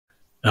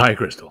Hi,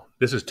 Crystal.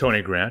 This is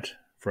Tony Grant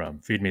from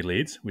Feed Me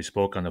Leads. We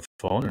spoke on the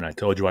phone, and I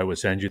told you I would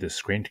send you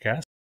this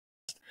screencast.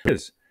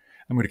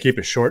 I'm going to keep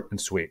it short and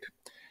sweet.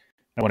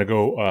 I want to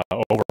go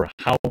over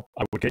how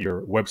I would get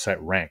your website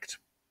ranked.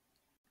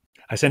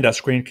 I send out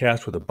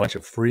screencasts with a bunch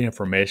of free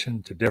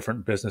information to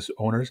different business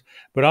owners,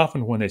 but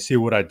often when they see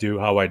what I do,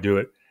 how I do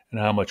it,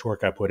 and how much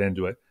work I put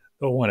into it,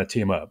 they'll want to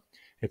team up.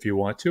 If you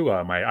want to,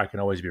 I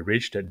can always be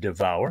reached at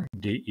devour,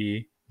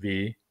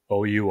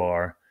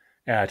 DEVOUR,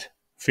 at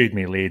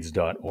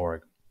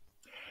feedmeleads.org.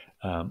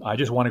 I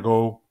just want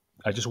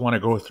to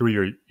go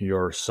through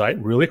your site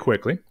really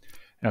quickly.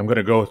 I'm going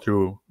to go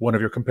through one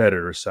of your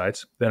competitors'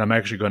 sites. Then I'm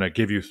actually going to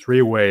give you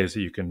 3 ways that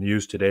you can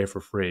use today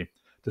for free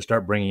to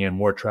start bringing in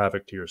more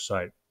traffic to your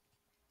site.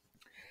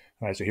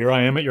 All right, so here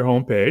I am at your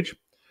home page.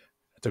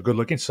 It's a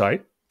good-looking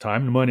site.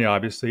 Time and money,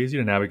 obviously, easy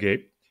to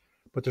navigate,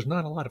 but there's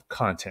not a lot of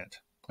content,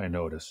 I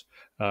notice.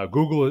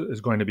 Google is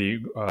going to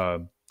be,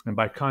 and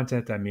by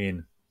content I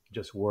mean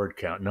just word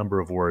count,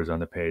 number of words on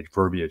the page,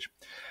 verbiage.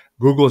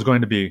 Google is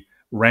going to be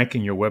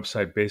ranking your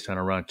website based on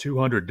around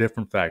 200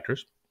 different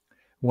factors.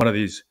 One of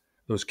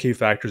those key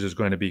factors is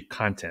going to be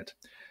content.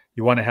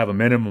 You want to have a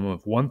minimum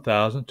of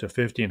 1,000 to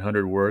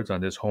 1,500 words on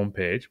this home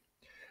page.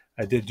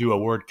 I did do a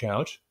word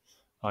count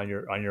on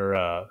your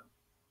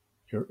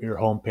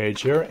home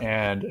page here,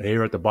 and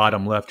here at the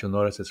bottom left, you'll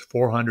notice it's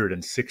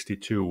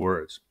 462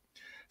 words.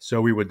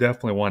 So we would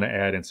definitely want to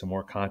add in some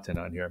more content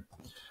on here.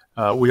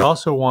 We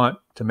also want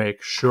to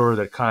make sure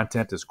that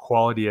content is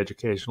quality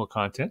educational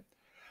content.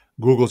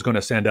 Google's going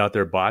to send out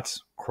their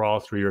bots, crawl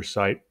through your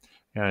site,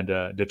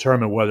 and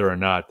determine whether or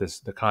not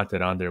the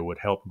content on there would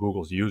help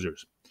Google's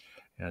users.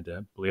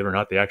 And believe it or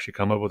not, they actually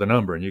come up with a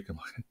number, and you can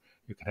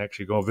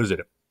actually go visit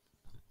it.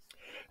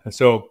 And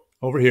so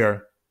over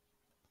here,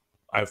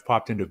 I've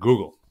popped into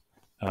Google.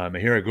 And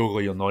here at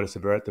Google, you'll notice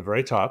at the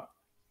very top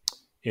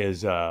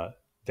is the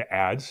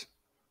ads,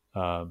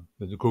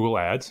 the Google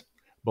ads.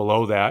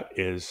 Below that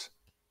is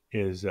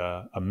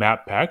a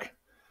map pack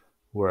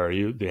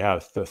where they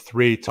have the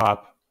 3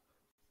 top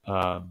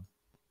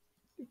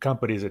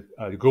companies that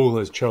Google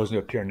has chosen to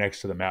appear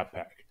next to the map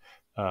pack.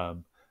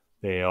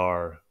 They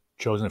are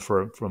chosen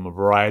from a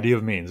variety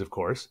of means, of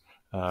course,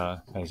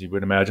 as you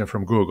would imagine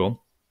from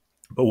Google.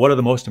 But one of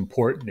the most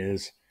important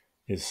is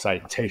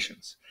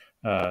citations.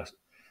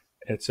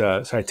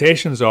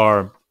 Citations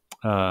are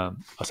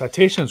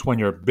citations when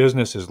your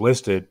business is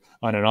listed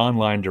on an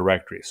online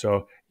directory.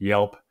 So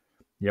Yelp,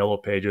 Yellow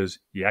Pages,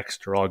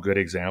 Yext are all good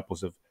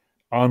examples of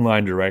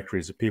online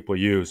directories that people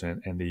use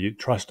and they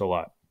trust a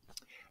lot.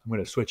 I'm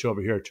going to switch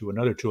over here to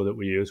another tool that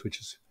we use,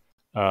 which is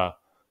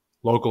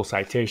Local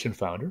Citation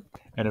Finder,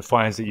 and it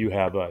finds that you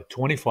have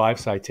 25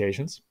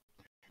 citations.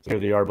 Here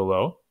they are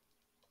below.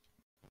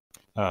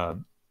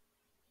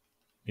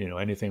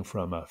 Anything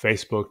from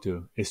Facebook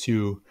to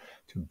Issue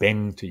to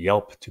Bing to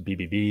Yelp to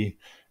BBB.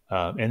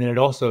 And then it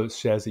also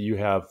says that you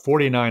have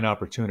 49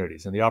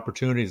 opportunities, and the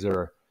opportunities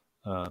are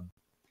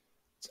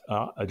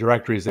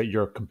directories that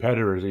your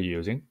competitors are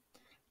using,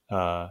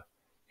 and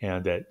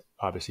that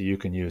obviously you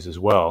can use as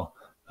well.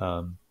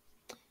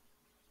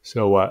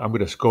 So I'm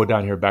going to go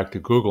down here back to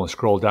Google and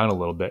scroll down a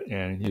little bit,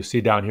 and you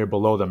see down here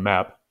below the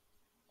map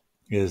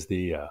is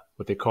the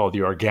what they call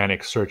the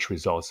organic search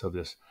results of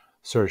this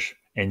search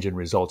engine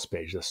results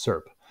page, the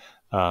SERP.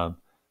 I'm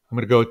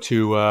going to go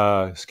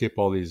to skip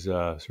all these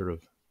sort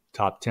of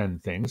top 10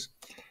 things,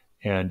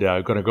 and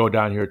I'm going to go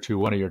down here to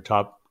one of your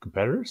top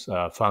competitors,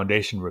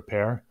 Foundation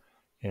Repair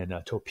and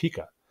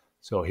Topeka.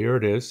 So here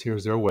it is.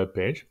 Here's their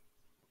webpage.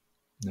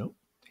 Nope,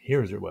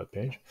 here's their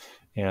webpage.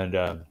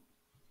 And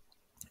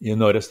you'll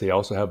notice they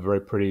also have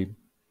very pretty,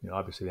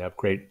 obviously they have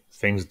great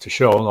things to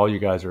show. All you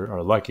guys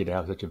are lucky to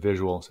have such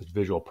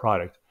visual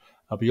product.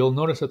 But you'll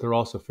notice that they're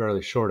also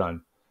fairly short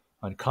on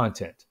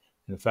content.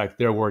 In fact,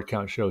 their word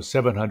count shows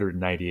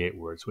 798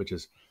 words, which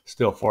is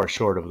still far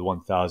short of the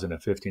 1,000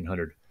 and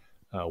 1,500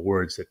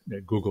 words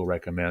that Google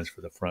recommends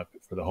for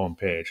the home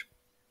page.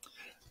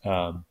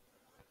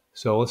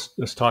 So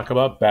let's talk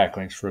about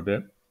backlinks for a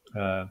bit.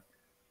 And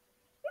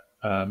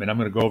I'm going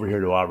to go over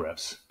here to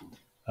Ahrefs,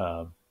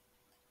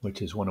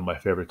 which is one of my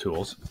favorite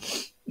tools.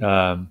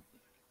 We're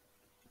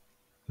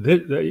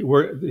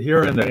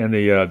here in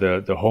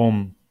the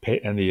home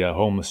and the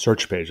home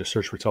search page, the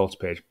search results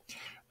page.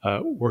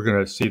 We're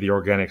going to see the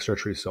organic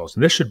search results,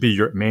 and this should be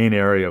your main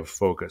area of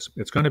focus.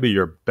 It's going to be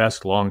your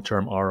best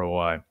long-term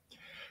ROI.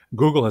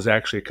 Google has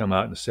actually come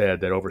out and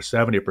said that over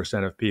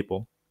 70% of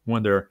people,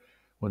 when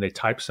they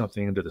type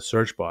something into the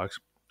search box,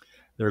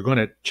 they're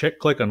going to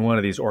click on one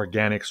of these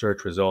organic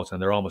search results,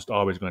 and they're almost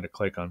always going to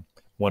click on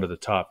one of the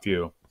top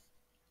few.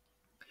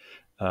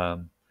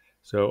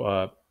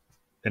 So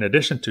in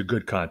addition to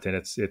good content,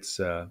 it's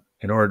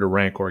in order to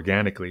rank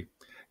organically,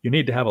 you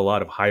need to have a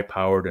lot of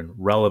high-powered and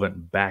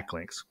relevant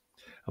backlinks.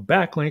 A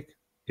backlink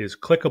is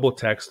clickable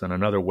text on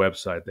another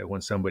website that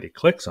when somebody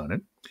clicks on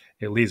it,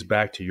 it leads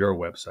back to your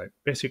website,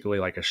 basically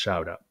like a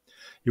shout-out.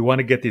 You want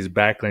to get these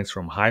backlinks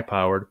from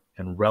high-powered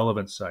and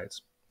relevant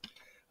sites.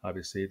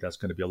 Obviously, that's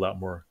going to be a lot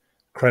more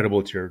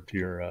credible to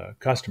your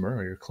customer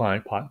or your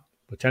client,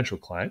 potential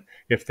client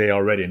if they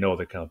already know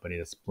the company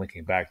that's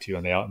linking back to you,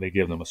 and they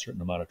give them a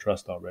certain amount of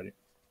trust already.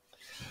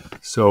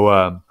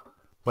 So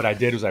what I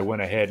did was I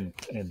went ahead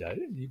and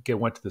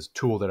went to this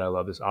tool that I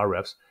love, this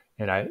RFs,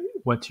 and I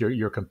went to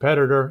your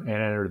competitor and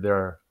entered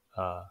their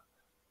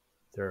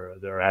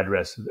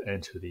address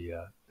into the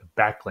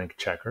backlink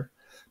checker.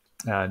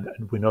 And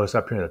we notice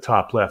up here in the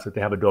top left that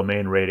they have a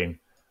domain rating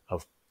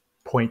of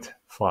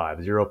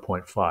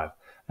 0.5.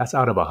 That's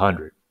out of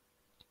 100.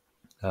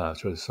 So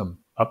there's some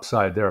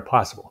upside there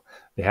possible.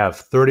 They have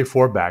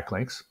 34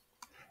 backlinks,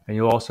 and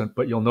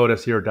you'll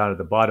notice here down at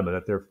the bottom of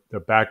that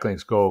their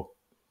backlinks go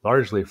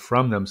largely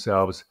from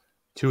themselves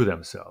to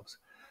themselves.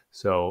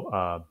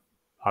 So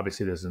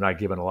obviously, this is not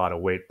given a lot of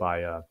weight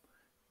by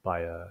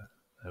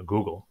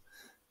Google.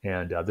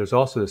 And there's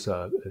also this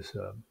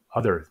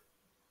other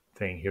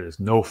thing here, this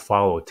no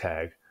follow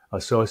tag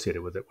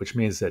associated with it, which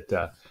means that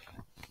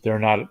they're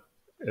not.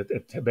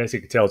 It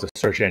basically tells the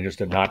search engines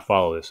to not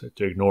follow this,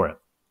 to ignore it,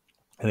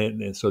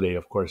 and so they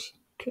of course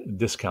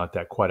discount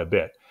that quite a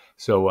bit.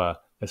 So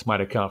this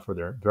might account for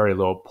their very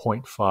low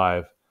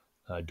 0.5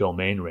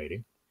 domain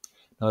rating.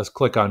 Now let's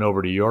click on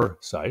over to your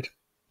site,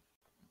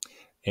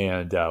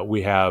 and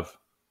we have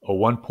a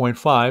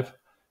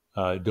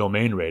 1.5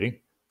 domain rating.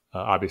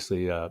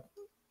 Obviously,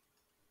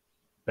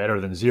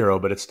 better than 0,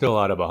 but it's still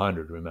out of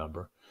 100.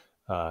 Remember,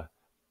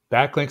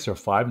 backlinks are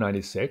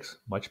 596,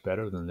 much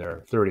better than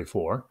their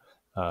 34,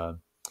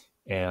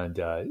 and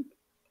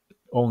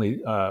only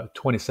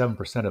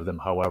 27% of them,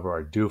 however,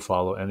 are do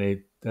follow,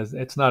 and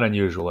it's not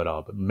unusual at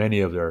all. But many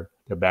of their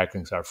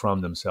backlinks are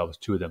from themselves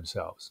to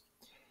themselves.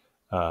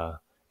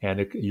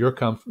 And you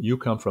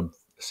come from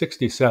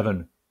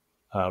 67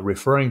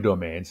 referring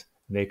domains,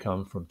 and they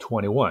come from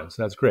 21.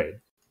 So that's great.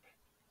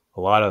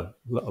 A lot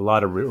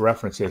of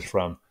references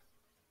from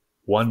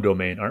one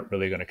domain aren't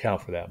really going to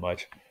count for that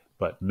much,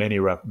 but many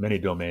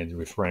domains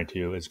referring to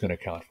you is going to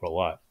count for a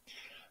lot.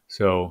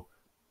 So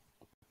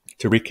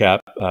to recap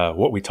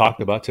what we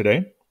talked about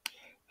today,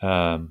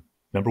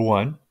 number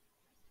one,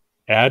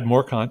 add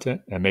more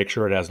content and make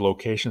sure it has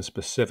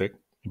location-specific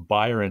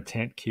buyer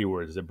intent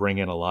keywords that bring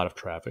in a lot of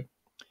traffic.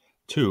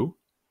 2,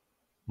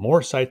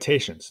 more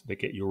citations that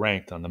get you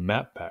ranked on the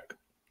map pack.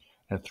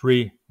 And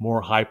 3,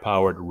 more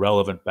high-powered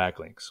relevant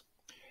backlinks.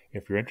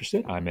 If you're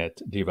interested, I'm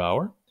at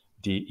Devour,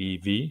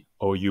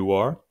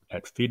 DEVOUR,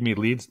 at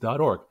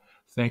feedmeleads.org.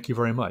 Thank you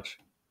very much.